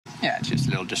Yeah, it's just a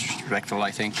little disrespectful,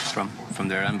 I think, from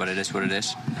their end, but it is what it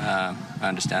is. I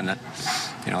understand that,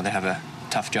 they have a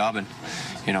tough job and,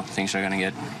 things are going to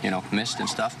get, missed and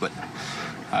stuff, but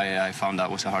I found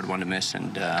that was a hard one to miss,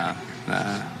 and, I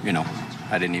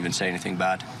didn't even say anything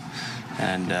bad.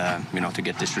 And, to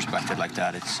get disrespected like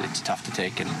that, it's tough to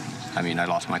take. And, I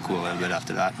lost my cool a little bit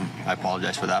after that, and I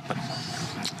apologize for that. But,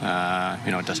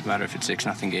 it doesn't matter if it's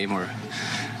 6-0 game or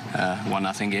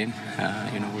 1-0 game.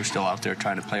 We're still out there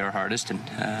trying to play our hardest and,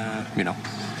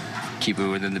 keep it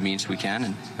within the means we can.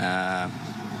 And,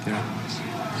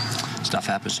 stuff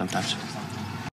happens sometimes.